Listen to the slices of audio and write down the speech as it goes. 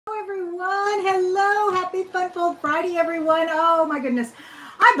Funfold Friday, everyone. Oh my goodness.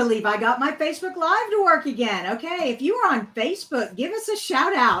 I believe I got my Facebook Live to work again. Okay, if you are on Facebook, give us a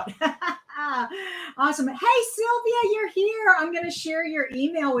shout out. Awesome. Hey, Sylvia, you're here. I'm going to share your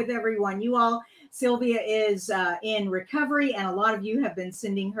email with everyone. You all, Sylvia is in recovery, and a lot of you have been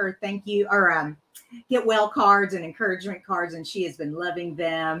sending her thank you or get well cards and encouragement cards, and she has been loving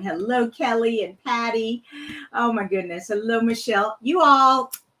them. Hello, Kelly and Patty. Oh my goodness. Hello, Michelle. You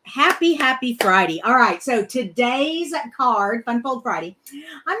all, happy Friday. All right, so today's card, Funfold Friday,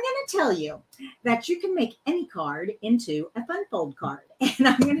 I'm going to tell you that you can make any card into a Funfold card, and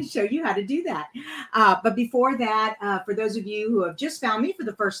I'm going to show you how to do that. But before that, for those of you who have just found me for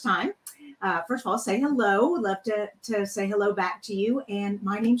the first time, first of all, say hello. I'd love to say hello back to you. And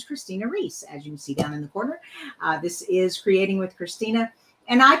my name's Kristina Reese, as you can see down in the corner. This is Creating with Kristina,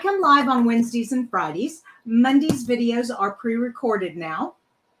 and I come live on Wednesdays and Fridays. Mondays videos are pre-recorded now.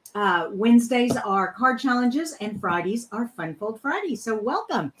 Wednesdays are card challenges, and Fridays are Funfold Fridays. So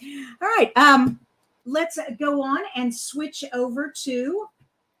welcome. All right, let's go on and switch over to,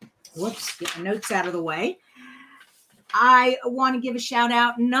 whoops, get my notes out of the way. I want to give a shout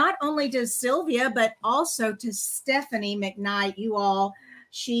out not only to Sylvia, but also to Stephanie McKnight. You all,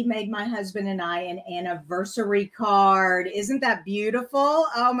 she made my husband and I an anniversary card. Isn't that beautiful?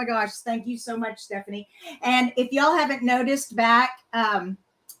 Oh my gosh. Thank you so much, Stephanie. And if y'all haven't noticed back,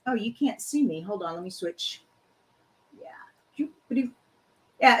 oh, you can't see me. Hold on. Let me switch. Yeah.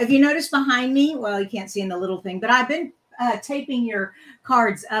 Yeah. If you notice behind me, well, you can't see in the little thing, but I've been taping your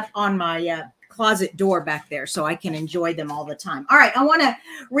cards up on my closet door back there so I can enjoy them all the time. All right. I want to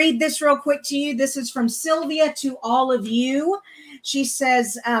read this real quick to you. This is from Sylvia to all of you. She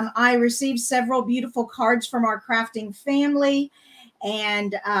says, I received several beautiful cards from our crafting family,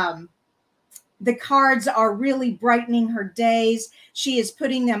 and the cards are really brightening her days. She is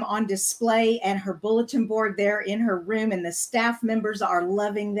putting them on display and her bulletin board there in her room, and the staff members are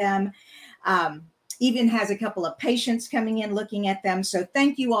loving them. Even has a couple of patients coming in looking at them. So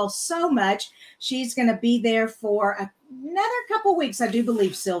thank you all so much. She's going to be there for another couple weeks, I do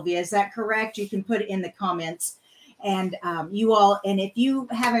believe, Sylvia. Is that correct? You can put it in the comments. And you all, and if you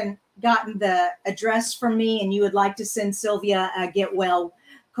haven't gotten the address from me and you would like to send Sylvia a get well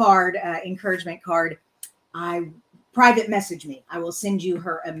card, encouragement card, private message me. I will send you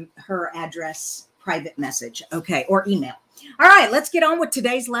her address, private message. Okay. Or email. All right, let's get on with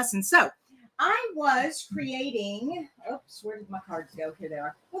today's lesson. So I was creating, oops, where did my cards go? Here they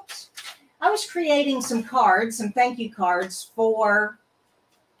are. Oops. I was creating some cards, some thank you cards for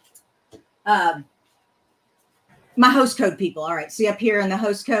my host code people. All right. See up here in the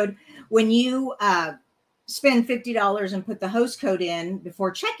host code, when you spend $50 and put the host code in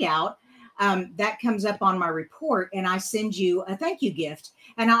before checkout, that comes up on my report, and I send you a thank you gift.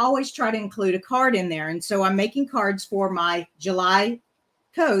 And I always try to include a card in there. And so I'm making cards for my July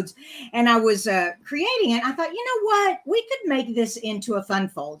codes, and I was creating it. I thought, you know what, we could make this into a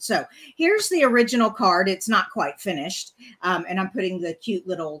Funfold. So here's the original card. It's not quite finished, and I'm putting the cute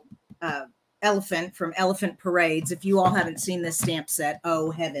little elephant from Elephant Parades. If you all haven't seen this stamp set,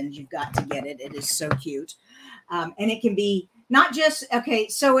 oh heavens, you've got to get it. It is so cute. And it can be not just, okay,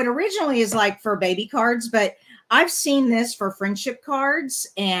 so it originally is like for baby cards, but I've seen this for friendship cards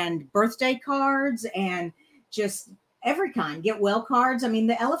and birthday cards and just every kind, get well cards. I mean,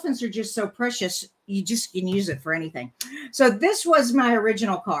 the elephants are just so precious. You just can use it for anything. So this was my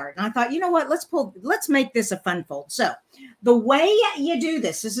original card. And I thought, you know what, let's make this a Funfold. So the way you do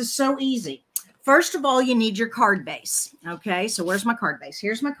this is so easy. First of all, you need your card base. Okay. So where's my card base?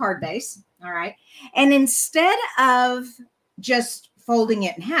 Here's my card base. All right. And instead of just folding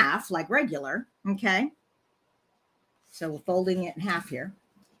it in half like regular, okay. So we're folding it in half here.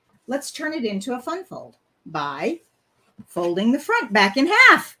 Let's turn it into a Funfold by folding the front back in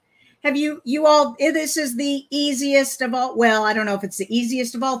half. Have you all, this is the easiest of all, well, I don't know if it's the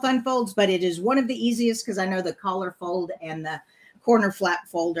easiest of all Funfolds, but it is one of the easiest because I know the collar fold and the corner flap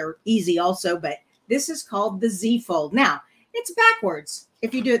fold are easy also, but this is called the Z fold. Now, it's backwards.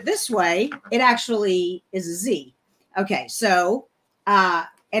 If you do it this way, it actually is a Z. Okay, so,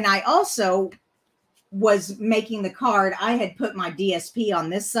 and I also was making the card, I had put my DSP on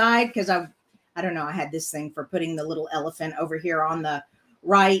this side because I don't know, I had this thing for putting the little elephant over here on the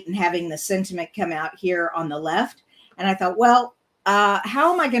right and having the sentiment come out here on the left. And I thought, well,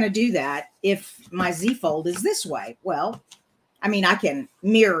 how am I going to do that if my Z fold is this way? Well, I mean, I can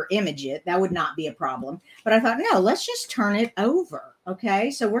mirror image it. That would not be a problem. But I thought, no, let's just turn it over.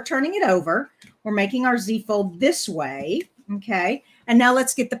 Okay, so we're turning it over. We're making our Z fold this way. Okay, and now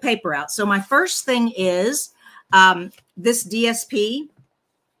let's get the paper out. So my first thing is this DSP.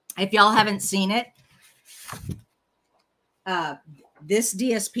 If y'all haven't seen it, This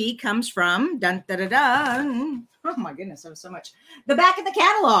DSP comes from dun, dun, dun, dun. Oh my goodness, that was so much. The back of the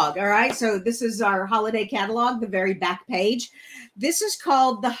catalog. All right. So this is our holiday catalog, the very back page. This is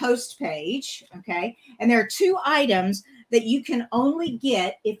called the host page. Okay. And there are 2 items that you can only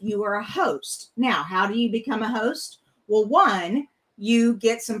get if you are a host. Now, how do you become a host? Well, one, you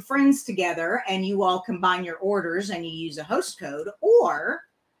get some friends together and you all combine your orders and you use a host code, or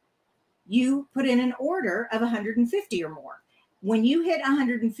you put in an order of 150 or more. When you hit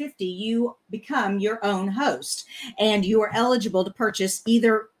 150, you become your own host, and you are eligible to purchase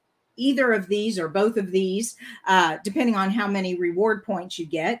either of these or both of these, depending on how many reward points you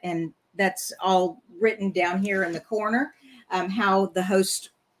get. And that's all written down here in the corner, how the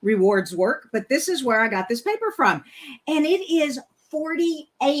host rewards work. But this is where I got this paper from. And it is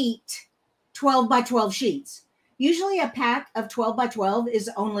 48 12 by 12 sheets. Usually a pack of 12 by 12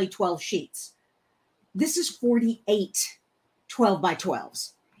 is only 12 sheets. This is 48 12 by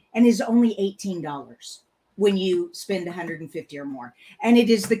 12s and is only $18 when you spend 150 or more. And it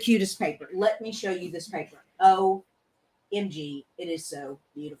is the cutest paper. Let me show you this paper. OMG, it is so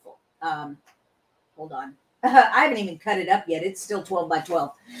beautiful. Hold on. I haven't even cut it up yet. It's still 12 by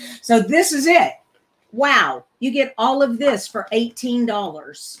 12. So this is it. Wow. You get all of this for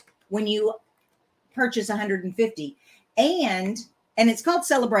 $18 when you purchase 150. And it's called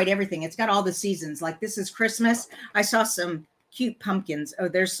Celebrate Everything. It's got all the seasons. Like this is Christmas. I saw some cute pumpkins. Oh,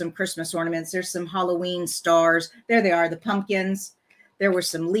 there's some Christmas ornaments. There's some Halloween stars. There they are, the pumpkins. There were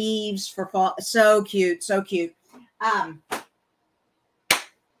some leaves for fall. So cute, so cute.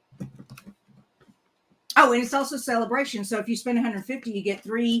 Oh, and it's also celebration. So if you spend 150, you get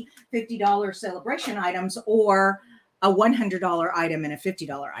 3 $50 celebration items, or a $100 item and a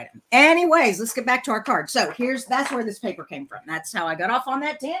 $50 item. Anyways, let's get back to our card. So that's where this paper came from. That's how I got off on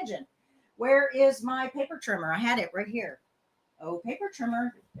that tangent. Where is my paper trimmer? I had it right here. Oh, paper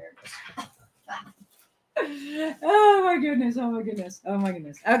trimmer. There it is. Oh my goodness. Oh my goodness. Oh my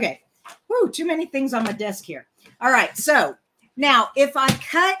goodness. Okay. Woo, too many things on my desk here. All right. So now if I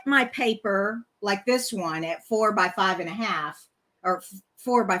cut my paper like this one at 4 by 5.5 or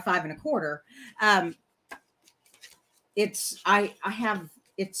 4 by 5 1/4,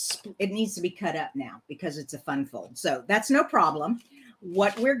 it needs to be cut up now because it's a fun fold. So that's no problem.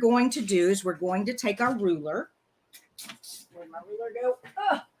 What we're going to do is we're going to take our ruler. Where'd my ruler go?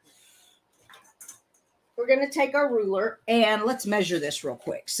 Oh. We're going to take our ruler and let's measure this real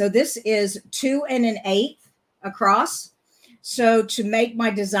quick. So this is 2 1/8 across. So to make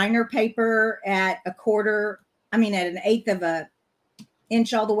my designer paper at at 1/8 of an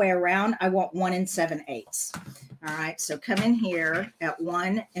inch all the way around, I want 1 7/8. All right, so come in here at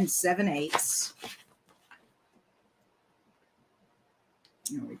 1 7/8.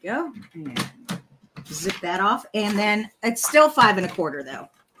 There we go. And zip that off. And then it's still 5 1/4 though.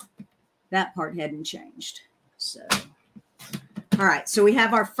 That part hadn't changed. So, all right, so we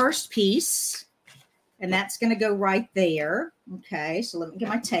have our first piece, and that's going to go right there. Okay, so let me get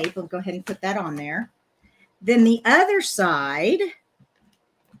my tape. I'll go ahead and put that on there. Then the other side,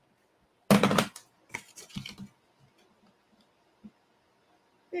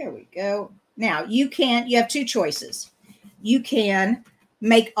 there we go. Now you have 2 choices. You can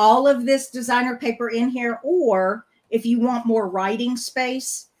make all of this designer paper in here, or if you want more writing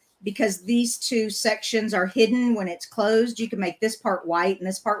space, because these 2 sections are hidden when it's closed, you can make this part white and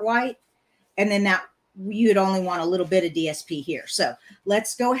this part white. And then that you'd only want a little bit of DSP here. So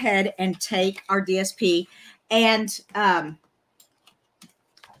let's go ahead and take our DSP, and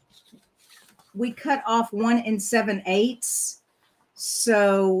we cut off 1 7/8.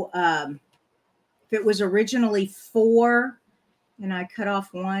 So if it was originally 4 and I cut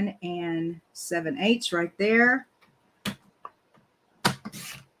off 1 7/8 right there,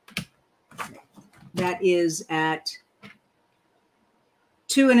 that is at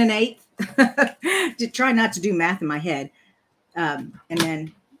 2 1/8. To try not to do math in my head, and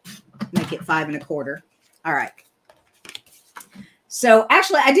then make it 5 1/4. All right. So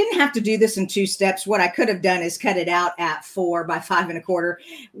actually, I didn't have to do this in 2 steps. What I could have done is cut it out at 4 by 5 1/4,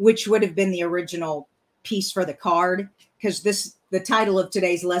 which would have been the original piece for the card, because the title of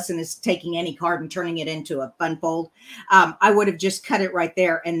today's lesson is taking any card and turning it into a fun fold. I would have just cut it right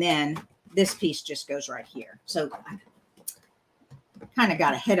there, and then this piece just goes right here. So I kind of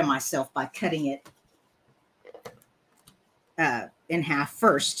got ahead of myself by cutting it in half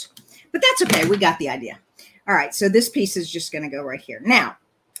first, but that's okay. We got the idea. All right, so this piece is just going to go right here. Now,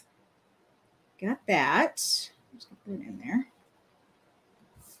 got that. Just put it in there.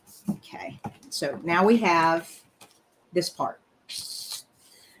 Okay, so now we have this part.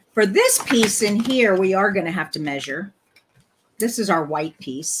 For this piece in here, we are going to have to measure. This is our white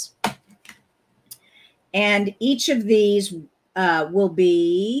piece. And each of these will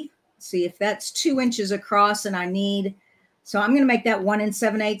be, see if that's 2 inches across and I need, so I'm going to make that 1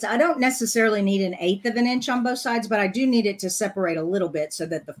 7/8. I don't necessarily need 1/8 of an inch on both sides, but I do need it to separate a little bit so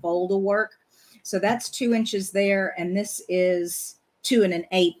that the fold will work. So that's 2 inches there. And this is 2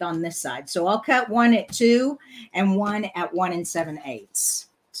 1/8 on this side. So I'll cut one at 2 and one at 1 7/8.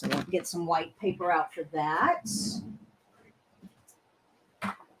 So we'll get some white paper out for that.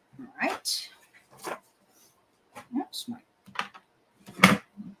 All right. Oops, there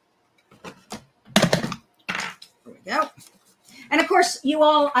we go. And of course, you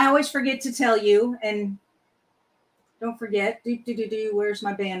all, I always forget to tell you, and don't forget, where's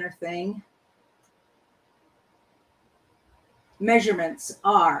my banner thing? Measurements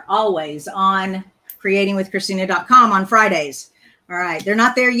are always on creatingwithkristina.com on Fridays. All right, they're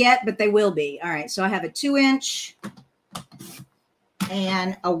not there yet, but they will be. All right, so I have a 2 inch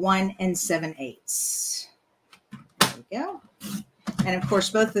and a 1 7/8. There we go. And of course,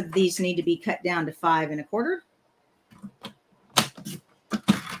 both of these need to be cut down to 5 1/4.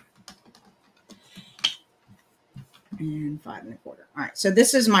 And 5 1/4. All right, so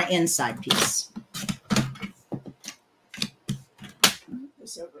this is my inside piece. Move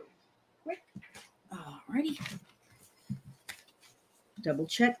this over quick. All righty. Double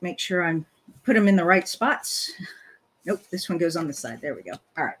check, make sure I'm put them in the right spots. Nope, this one goes on the side. There we go.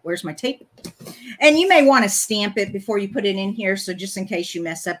 All right, where's my tape? And you may want to stamp it before you put it in here. So just in case you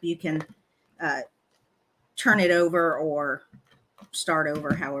mess up, you can turn it over or start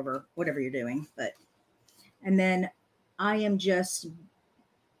over, however, whatever you're doing. And then I am just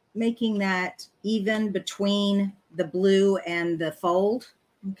making that even between the blue and the fold.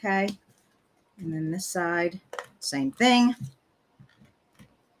 Okay. And then this side, same thing.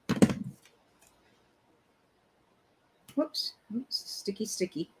 Whoops,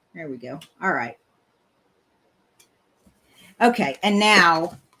 sticky. There we go. All right. Okay, and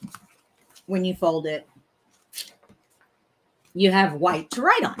now when you fold it, you have white to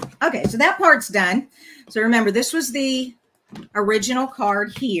write on. Okay, so that part's done. So remember, this was the original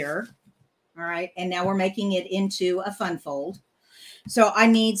card here. All right, and now we're making it into a fun fold. So I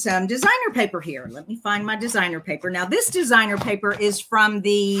need some designer paper here. Let me find my designer paper. Now, this designer paper is from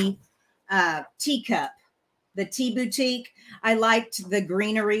the teacup. The Tea Boutique. I liked the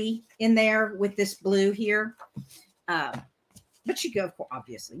greenery in there with this blue here. But you go for,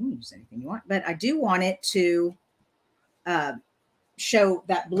 obviously, you can use anything you want. But I do want it to show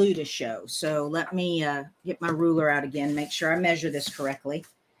that blue to show. So let me get my ruler out again. Make sure I measure this correctly.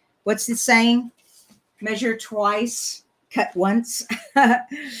 What's it saying? Measure twice, cut once. All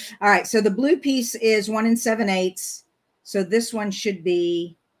right. So the blue piece is 1 7/8. So this one should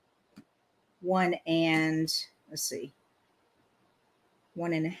be 1 and, let's see,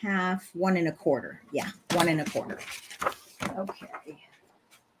 1 1/2, 1 1/4. Yeah, 1 1/4. Okay.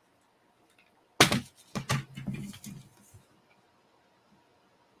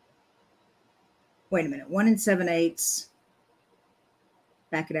 Wait a minute. 1 7/8.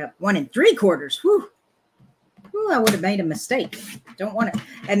 Back it up. 1 3/4. Whew. Ooh, I would have made a mistake. Don't want to.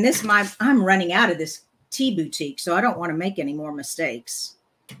 And this, I'm running out of this Tea Boutique, so I don't want to make any more mistakes.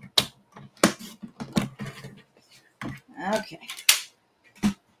 Okay.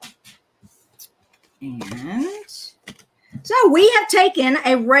 And so we have taken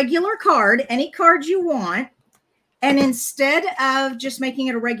a regular card, any card you want, and instead of just making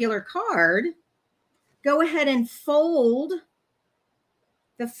it a regular card, go ahead and fold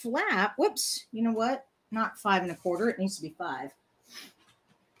the flap. Whoops, you know what? Not 5 1/4. It needs to be 5.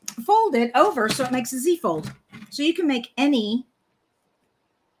 Fold it over so it makes a Z fold. So you can make any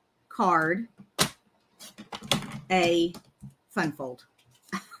card a fun fold.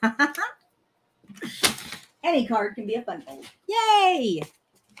 Any card can be a fun fold. Yay!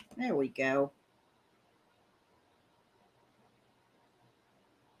 There we go.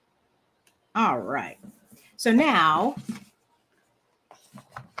 All right. So now,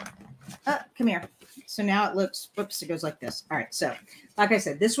 come here. So now it looks, whoops, it goes like this. All right. So like I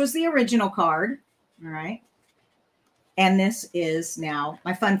said, this was the original card. All right. And this is now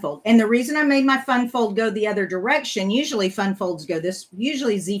my fun fold. And the reason I made my fun fold go the other direction, usually fun folds go this,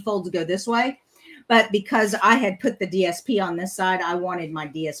 usually Z folds go this way. But because I had put the DSP on this side, I wanted my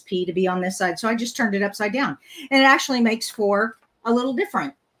DSP to be on this side. So I just turned it upside down. And it actually makes for a little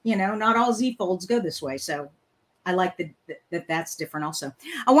different. You know, not all Z folds go this way. So I like that that's different also.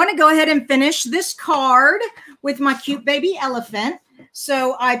 I want to go ahead and finish this card with my cute baby elephant.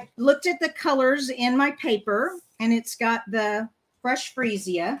 So I looked at the colors in my paper, and it's got the fresh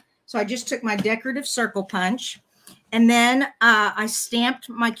freesia. So I just took my decorative circle punch, and then I stamped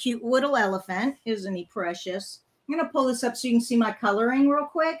my cute little elephant. Isn't he precious? I'm going to pull this up so you can see my coloring real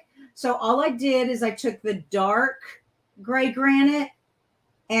quick. So all I did is I took the dark gray granite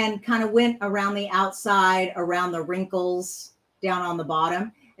and kind of went around the outside, around the wrinkles down on the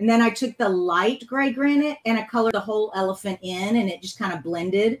bottom. And then I took the light gray granite and I colored the whole elephant in, and it just kind of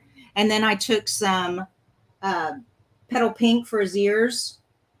blended. And then I took some petal pink for his ears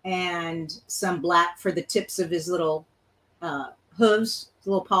and some black for the tips of his little hooves,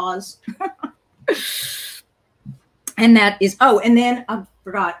 little paws. And that is, oh, and then I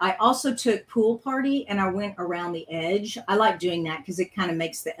forgot, I also took Pool Party and I went around the edge. I like doing that because it kind of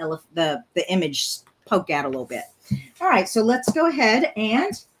makes the image poke out a little bit. All right, so let's go ahead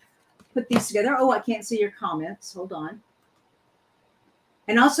and put these together. Oh, I can't see your comments. Hold on.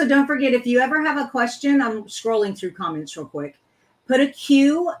 And also don't forget, if you ever have a question, I'm scrolling through comments real quick. Put a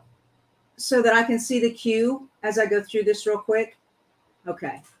Q so that I can see the Q as I go through this real quick.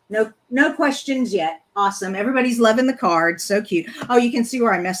 Okay. No questions yet. Awesome. Everybody's loving the card. So cute. Oh, you can see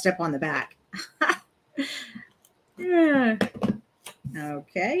where I messed up on the back. Yeah.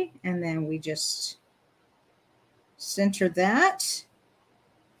 Okay. And then we just center that.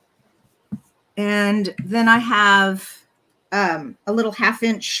 And then I have a little 1/2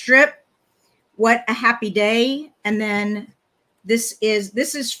 inch strip. What a happy day. And then this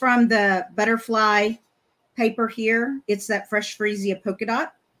is from the butterfly paper here. It's that fresh freesia polka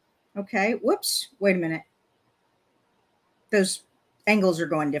dot. Okay. Whoops. Wait a minute. Those angles are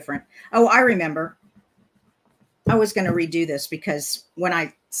going different. Oh, I remember. I was going to redo this because when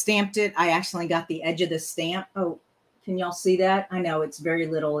I stamped it, I actually got the edge of the stamp. Oh, can y'all see that? I know it's very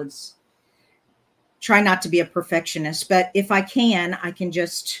little. It's try not to be a perfectionist, but if I can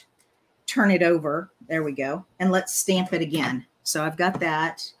just turn it over. There we go. And let's stamp it again. So I've got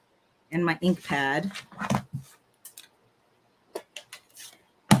that and my ink pad.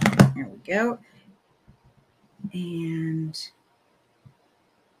 There we go. And,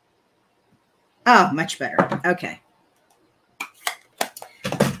 oh, much better. Okay.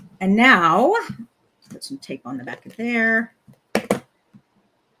 And now, put some tape on the back of there. Put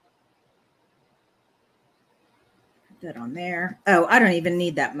that on there. Oh, I don't even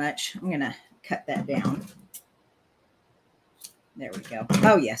need that much. I'm going to cut that down. There we go.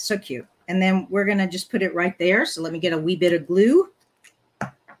 Oh, yeah, so cute. And then we're going to just put it right there. So let me get a wee bit of glue.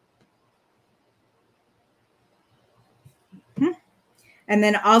 And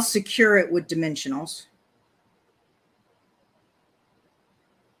then I'll secure it with dimensionals.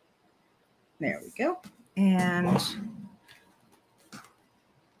 There we go. And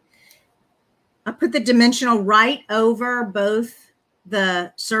I put the dimensional right over both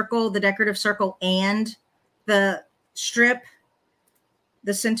the circle, the decorative circle, and the strip,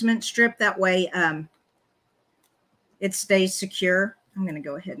 the sentiment strip. That way it stays secure. I'm going to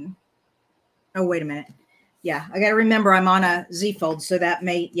go ahead and, oh, wait a minute. Yeah, I got to remember I'm on a Z fold, so that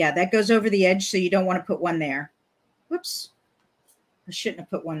may, yeah, that goes over the edge, so you don't want to put one there. Whoops. I shouldn't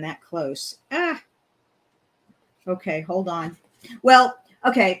have put one that close. Ah. Okay, hold on. Well,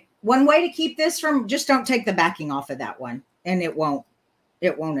 okay, one way to keep this from, just don't take the backing off of that one, and it won't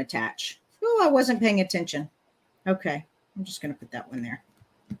attach. Oh, I wasn't paying attention. Okay, I'm just going to put that one there.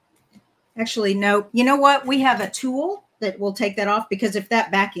 Actually, no, you know what? We have a tool that will take that off, because if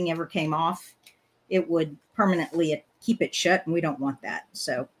that backing ever came off, it would permanently keep it shut, and we don't want that.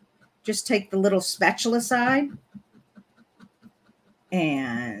 So just take the little spatula side,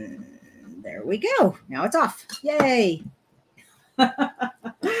 and there we go. Now it's off. Yay.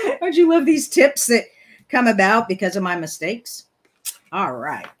 Don't you love these tips that come about because of my mistakes? All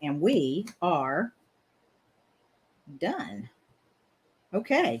right. And we are done.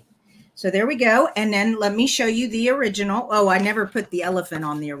 Okay. So there we go. And then let me show you the original. Oh, I never put the elephant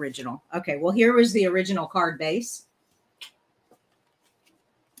on the original. Okay, well, here was the original card base.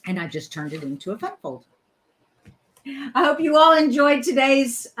 And I just turned it into a fun fold. I hope you all enjoyed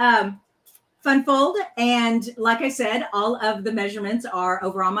today's fun fold. And like I said, all of the measurements are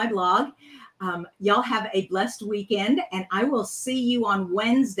over on my blog. Y'all have a blessed weekend, and I will see you on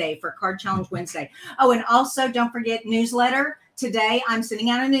Wednesday for Card Challenge Wednesday. Oh, and also don't forget newsletter. Today, I'm sending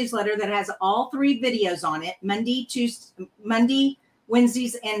out a newsletter that has all 3 videos on it, Monday,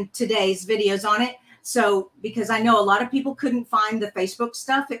 Wednesdays, and today's videos on it. So, because I know a lot of people couldn't find the Facebook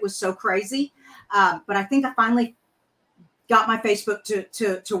stuff. It was so crazy. But I think I finally got my Facebook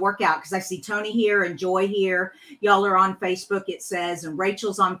to work out, because I see Tony here and Joy here. Y'all are on Facebook, it says, and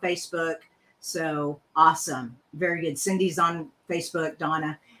Rachel's on Facebook. So awesome. Very good. Cindy's on Facebook,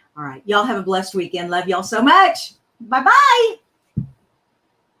 Donna. All right. Y'all have a blessed weekend. Love y'all so much. Bye-bye.